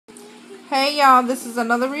Hey y'all, this is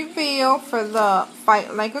another reveal for the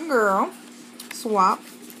Fight Like a Girl swap.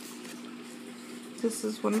 This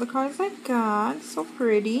is one of the cards I got. So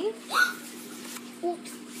pretty.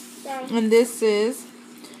 And this is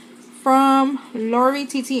from Lori,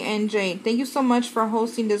 TT, and Jade. Thank you so much for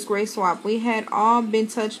hosting this great swap. We had all been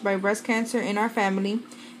touched by breast cancer in our family.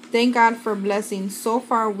 Thank God for blessings. So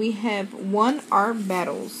far, we have won our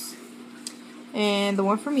battles. And the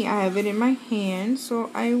one for me, I have it in my hand. So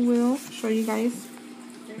I will show you guys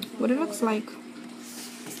what it looks like.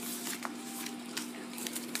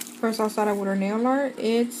 First, I'll start out with her nail art.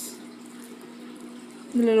 It's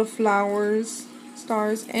the little flowers,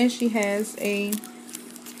 stars, and she has a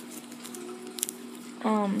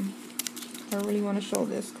I really want to show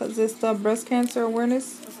this because it's the breast cancer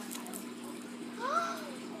awareness.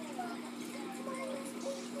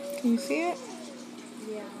 Can you see it?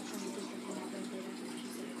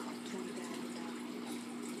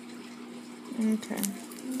 Okay.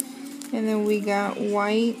 And then we got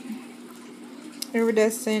white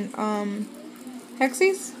iridescent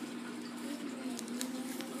hexies.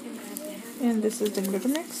 And this is the glitter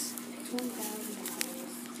mix.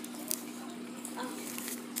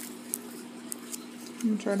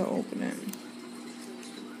 I'm gonna try to open it.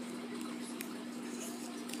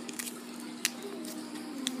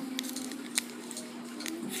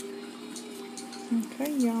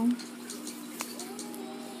 Okay, y'all.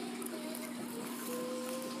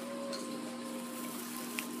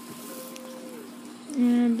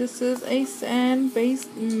 And this is a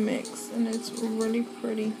sand-based mix, and it's really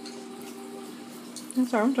pretty. I'm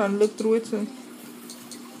sorry, I'm trying to look through it too.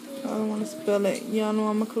 I don't want to spill it. Y'all know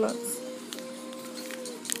I'm a klutz.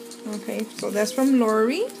 Okay, so that's from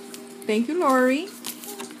Lori. Thank you, Lori.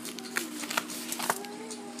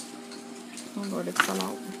 Oh Lord, it fell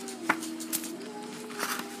out.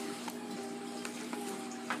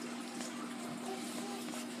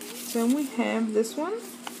 Then we have this one.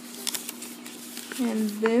 And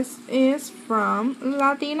this is from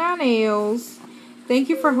Latina Nails. Thank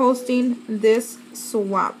you for hosting this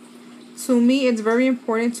swap. To me, it's very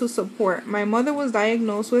important to support. My mother was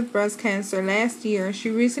diagnosed with breast cancer last year.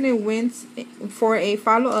 She recently went for a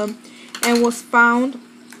follow-up and it was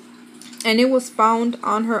found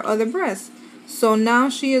on her other breast. So now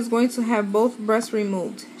she is going to have both breasts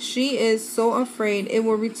removed. She is so afraid it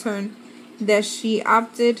will return that she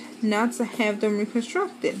opted not to have them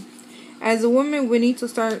reconstructed. As a woman, we need to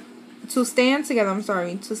stand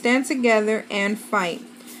together and fight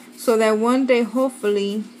so that one day,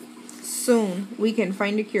 hopefully soon, we can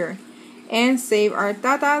find a cure and save our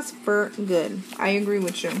tatas for good. I agree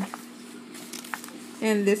with you.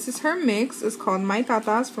 And this is her mix. It's called My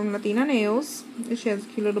Tatas from Latina Nails. She has a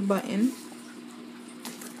cute little button.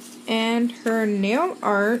 And her nail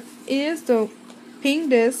art is the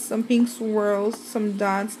pink disc, some pink swirls, some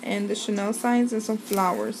dots, and the Chanel signs and some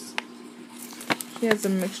flowers. She has a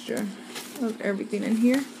mixture of everything in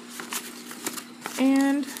here.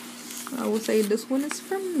 And I will say this one is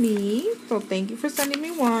for me. So thank you for sending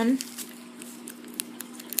me one.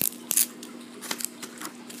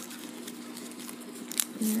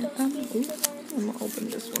 And I'm going to open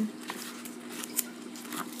this one.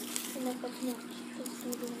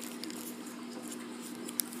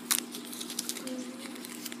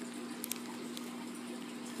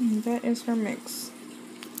 And that is her mix.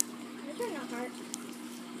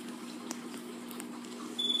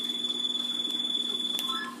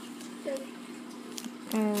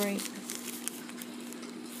 Alright.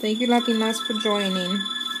 Thank you, Latinas, for joining.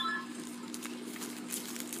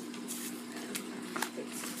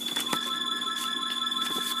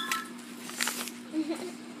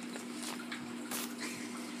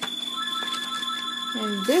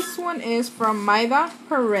 And this one is from Maida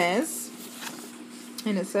Perez.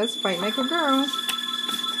 And it says, Fight Like a Girl.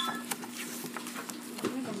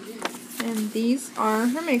 And these are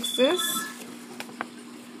her mixes.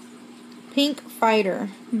 Pink Fighter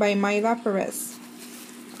by Maida Perez.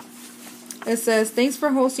 It says, thanks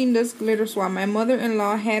for hosting this glitter swap. My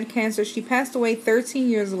mother-in-law had cancer. She passed away 13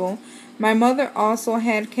 years ago. My mother also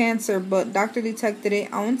had cancer, but doctor detected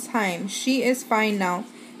it on time. She is fine now.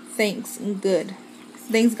 Thanks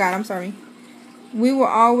God, I'm sorry. We will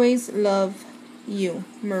always love you,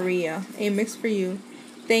 Maria. A mix for you.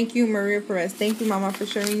 Thank you, Maria Perez. Thank you, Mama, for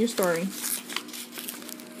sharing your story.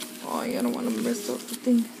 Oh, yeah, I don't want to mess up the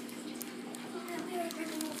thing.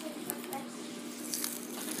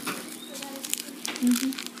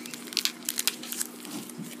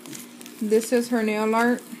 This is her nail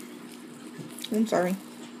art. I'm sorry.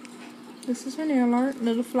 This is her nail art.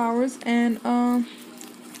 Little flowers and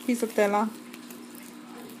piece of tela.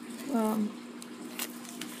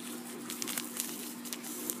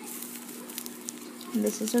 And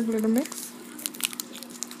this is her glitter mix.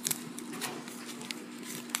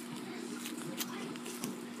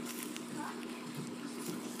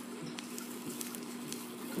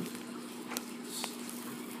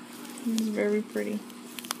 It's very pretty.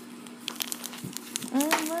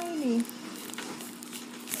 Alrighty.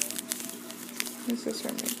 This is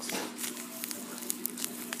her mix.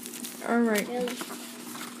 Alright.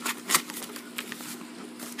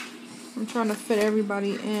 I'm trying to fit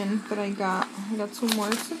everybody in that I got. I got 2 more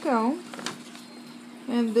to go.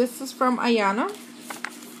 And this is from Ayana.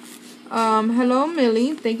 Hello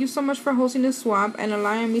Millie, thank you so much for hosting the swap and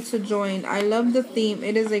allowing me to join. I love the theme.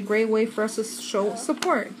 It is a great way for us to show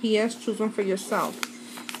support. P.S. Choose one for yourself.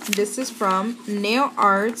 This is from Nail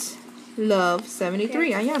Art Love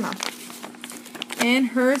 73, Ayana. And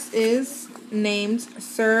hers is named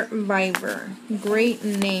Survivor. Great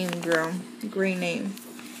name, girl. Great name.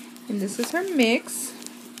 And this is her mix.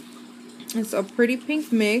 It's a pretty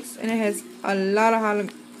pink mix and it has a lot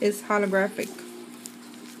of it's holographic.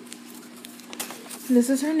 This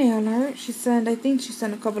is her nail art. I think she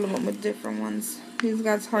sent a couple of them with different ones. These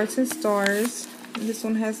got hearts and stars. And this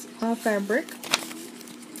one has fabric.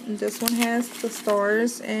 And this one has the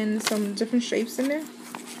stars and some different shapes in there.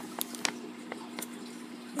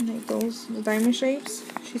 And like those, the diamond shapes.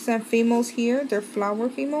 She sent females here. They're flower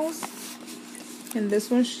females. And this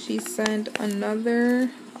one she sent another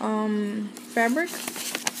fabric.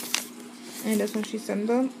 And this one she sent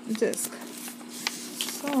the disc.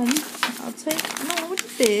 So I'll take my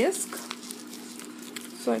disc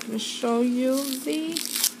so I can show you the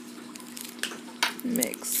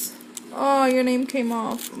mix. Oh, your name came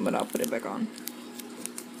off, but I'll put it back on.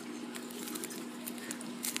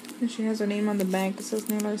 And she has her name on the back. It says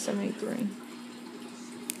Nail Art 73.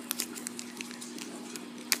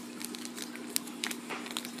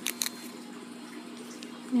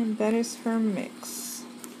 And that is her mix.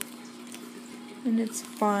 And it's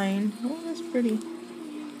fine. Oh, that's pretty.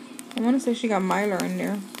 I want to say she got Mylar in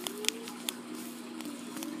there.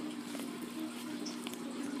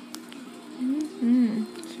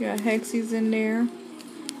 She got Hexies in there.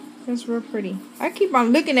 That's real pretty. I keep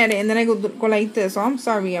on looking at it and then I go like this. So I'm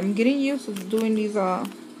sorry. I'm getting used to doing these,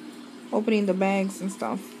 opening the bags and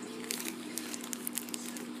stuff.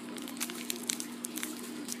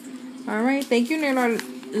 Alright. Thank you, Nail Art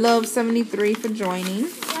Love 73 for joining.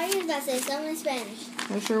 Why are you about to say something in Spanish?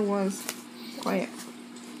 I sure was. Quiet.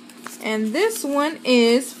 And this one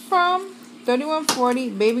is from 3140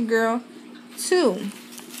 Baby Girl 2,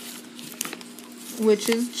 which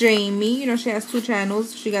is Jamie. You know, she has 2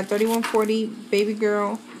 channels. She got 3140 Baby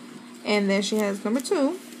Girl, and then she has number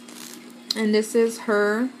 2. And this is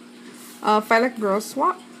her Fight Like a Girl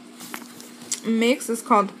swap mix. It's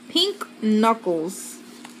called Pink Knuckles.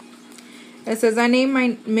 It says, I named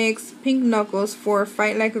my mix Pink Knuckles for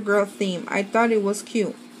Fight Like a Girl theme. I thought it was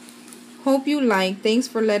cute. Hope you like. Thanks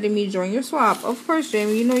for letting me join your swap. Of course,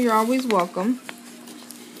 Jamie. You know you're always welcome.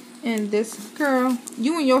 And this girl,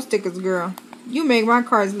 you and your stickers, girl. You make my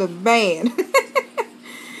cards look bad.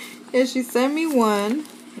 And she sent me one.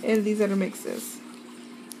 And these are the mixes.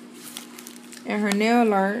 And her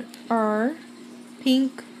nail art are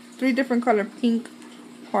pink, 3 different color pink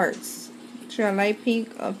hearts. She got light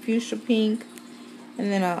pink, a fuchsia pink,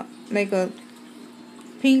 and then like a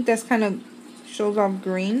pink that's kind of shows off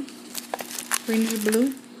green. Greenish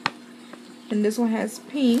blue. And this one has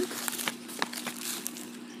pink.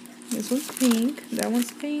 This one's pink. That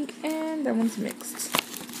one's pink. And that one's mixed.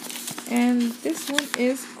 And this one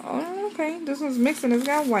is, oh, okay. This one's mixed and it's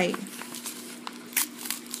got white.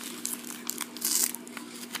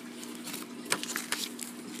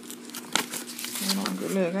 Hold on,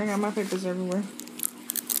 look, I got my papers everywhere.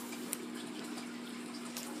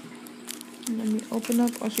 Let me open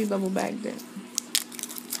up. Oh, she double bagged it.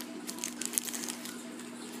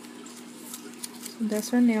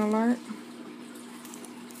 That's her nail art.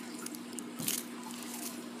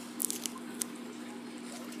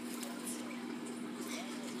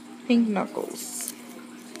 Pink Knuckles.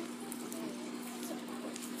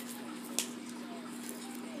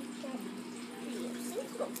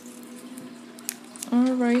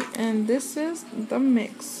 Alright, and this is the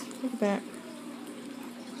mix. Look at that.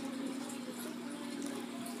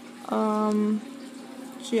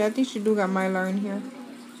 I think she do got Mylar in here.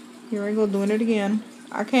 Here I go doing it again.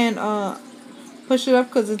 I can't push it up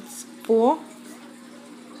because it's full.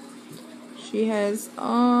 She has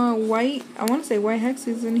white, I want to say white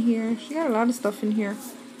hexes in here. She got a lot of stuff in here.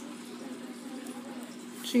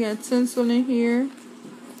 She got tinsel in here.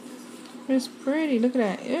 It's pretty. Look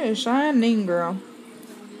at that. It is shining, girl.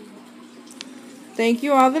 Thank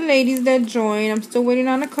you all the ladies that joined. I'm still waiting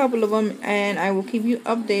on a couple of them, and I will keep you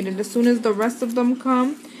updated. As soon as the rest of them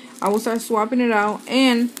come, I will start swapping it out.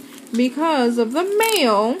 And because of the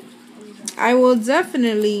mail, I will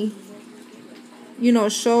definitely,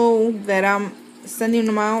 show that I'm sending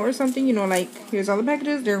them out or something. Like, here's all the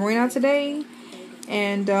packages. They're going out today.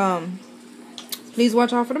 And please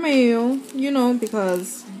watch out for the mail,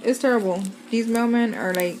 because it's terrible. These mailmen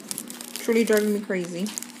are, like, truly driving me crazy.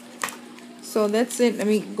 So that's it. Let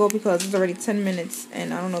me go because it's already 10 minutes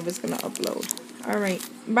and I don't know if it's going to upload. Alright.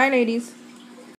 Bye, ladies.